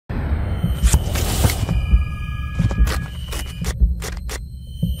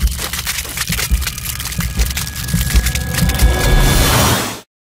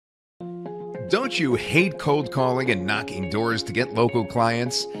Don't you hate cold calling and knocking doors to get local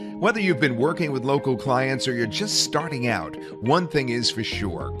clients? Whether you've been working with local clients or you're just starting out, one thing is for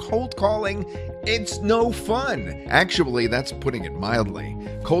sure, cold calling, it's no fun. Actually, that's putting it mildly.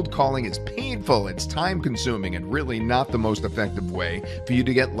 Cold calling is painful, it's time-consuming, and really not the most effective way for you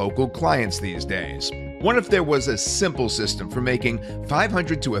to get local clients these days. What if there was a simple system for making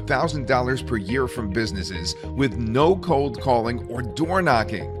 $500 to $1,000 per year from businesses with no cold calling or door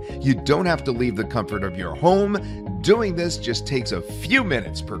knocking? You don't have to leave the comfort of your home. Doing this just takes a few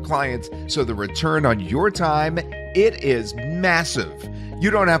minutes per client, so the return on your time, it is massive.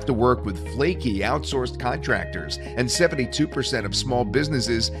 You don't have to work with flaky outsourced contractors, and 72% of small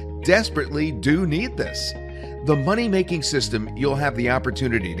businesses desperately do need this. The money-making system you'll have the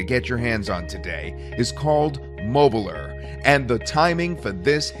opportunity to get your hands on today is called Mobilrr, and the timing for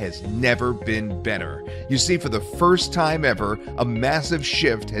this has never been better. You see, for the first time ever, a massive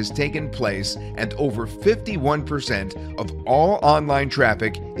shift has taken place, and over 51% of all online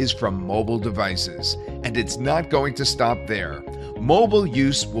traffic is from mobile devices. And it's not going to stop there. Mobile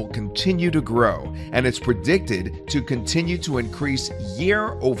use will continue to grow, and it's predicted to continue to increase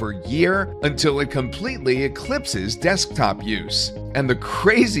year over year until it completely eclipses desktop use. And the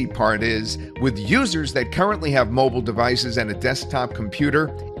crazy part is, with users that currently have mobile devices and a desktop computer,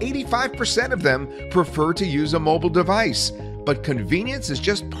 85% of them prefer to use a mobile device. But convenience is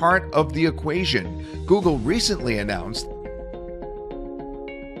just part of the equation. Google recently announced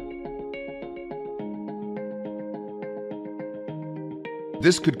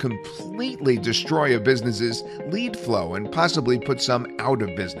this could completely destroy a business's lead flow and possibly put some out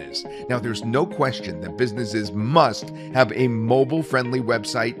of business. Now, there's no question that businesses must have a mobile-friendly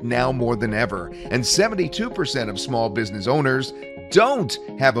website now more than ever, and 72% of small business owners don't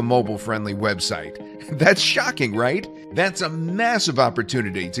have a mobile-friendly website. That's shocking, right? That's a massive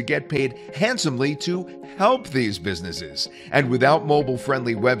opportunity to get paid handsomely to help these businesses. And without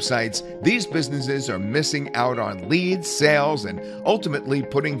mobile-friendly websites, these businesses are missing out on leads, sales, and ultimately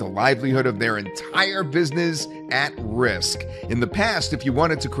putting the livelihood of their entire business at risk. In the past, if you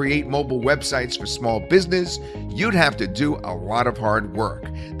wanted to create mobile websites for small business, you'd have to do a lot of hard work.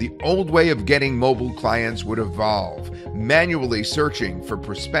 The old way of getting mobile clients would evolve, manually searching for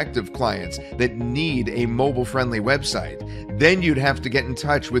prospective clients that need a mobile-friendly website. Then you'd have to get in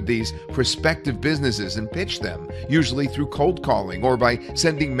touch with these prospective businesses and pitch them, usually through cold calling or by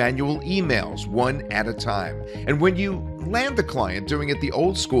sending manual emails one at a time. And when you land the client doing it the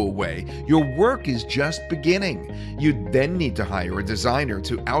old school way, your work is just beginning. You'd then need to hire a designer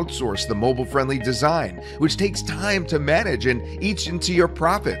to outsource the mobile-friendly design, which takes time to manage and eats into your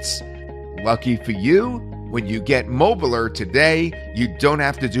profits. Lucky for you, when you get Mobilrr today, you don't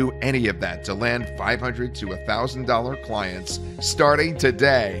have to do any of that to land $500 to $1,000 clients starting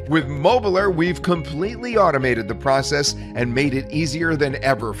today. With Mobilrr, we've completely automated the process and made it easier than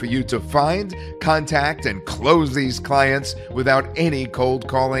ever for you to find, contact, and close these clients without any cold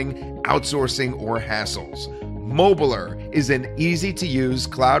calling, outsourcing, or hassles. Mobilrr is an easy-to-use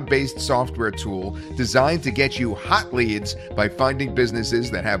cloud-based software tool designed to get you hot leads by finding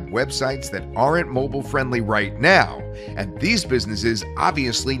businesses that have websites that aren't mobile-friendly right now. And these businesses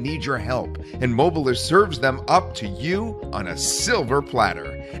obviously need your help, and Mobilrr serves them up to you on a silver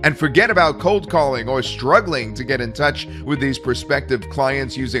platter. And forget about cold calling or struggling to get in touch with these prospective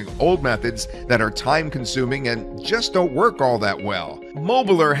clients using old methods that are time-consuming and just don't work all that well.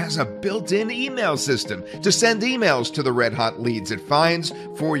 Mobilrr has a built-in email system to send emails to the red-hot leads it finds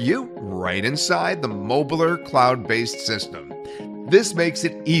for you right inside the Mobilrr cloud-based system. This makes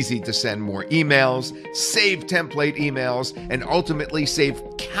it easy to send more emails, save template emails, and ultimately save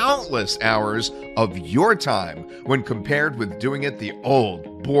countless hours of your time when compared with doing it the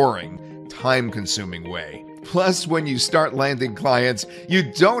old, boring, time-consuming way. Plus, when you start landing clients,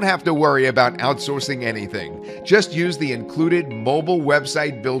 you don't have to worry about outsourcing anything. Just use the included mobile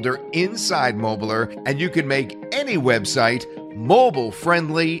website builder inside Mobilrr, and you can make any website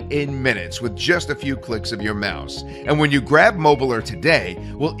mobile-friendly in minutes with just a few clicks of your mouse. And when you grab Mobilrr today,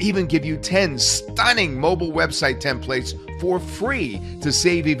 we'll even give you 10 stunning mobile website templates for free to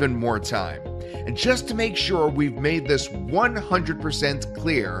save even more time. And just to make sure we've made this 100%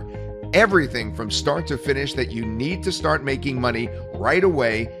 clear, everything from start to finish that you need to start making money right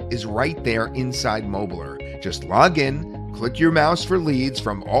away is right there inside Mobilrr. Just log in, click your mouse for leads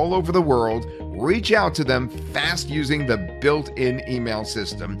from all over the world, reach out to them fast using the built-in email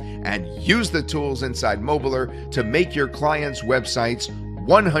system, and use the tools inside Mobilrr to make your clients' websites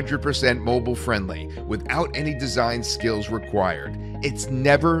 100% mobile friendly without any design skills required. It's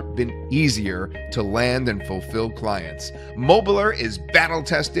never been easier to land and fulfill clients. Mobilrr is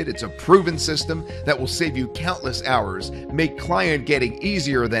battle-tested. It's a proven system that will save you countless hours, make client getting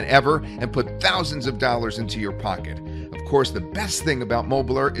easier than ever, and put thousands of dollars into your pocket. Of course, the best thing about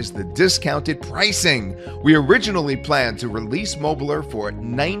Mobilrr is the discounted pricing. We originally planned to release Mobilrr for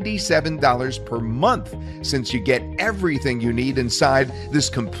 $97 per month, since you get everything you need inside this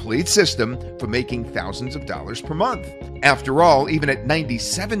complete system for making thousands of dollars per month. After all, even at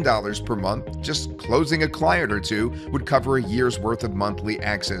 $97 per month, just closing a client or two would cover a year's worth of monthly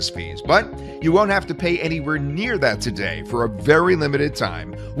access fees. But you won't have to pay anywhere near that today. For a very limited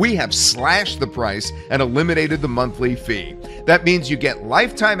time, we have slashed the price and eliminated the monthly fee. That means you get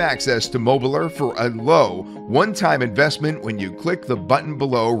lifetime access to Mobilrr for a low one-time investment when you click the button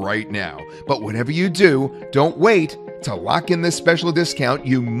below right now. But whatever you do, don't wait. To lock in this special discount,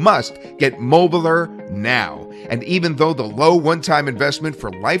 you must get Mobilrr now. And even though the low one-time investment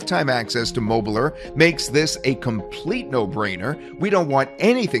for lifetime access to Mobilrr makes this a complete no-brainer, we don't want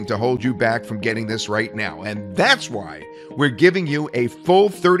anything to hold you back from getting this right now. And that's why we're giving you a full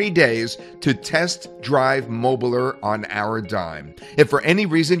 30 days to test drive Mobilrr on our dime. If for any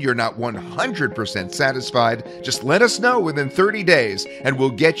reason you're not 100% satisfied, just let us know within 30 days and we'll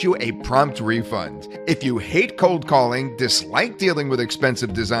get you a prompt refund. If you hate cold calling, dislike dealing with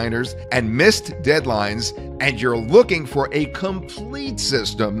expensive designers, and missed deadlines, and you're looking for a complete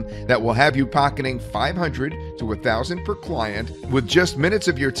system that will have you pocketing $500 to $1,000 per client with just minutes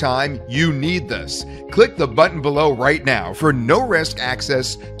of your time, you need this. Click the button below right now for no-risk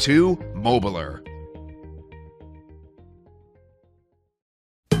access to Mobilrr.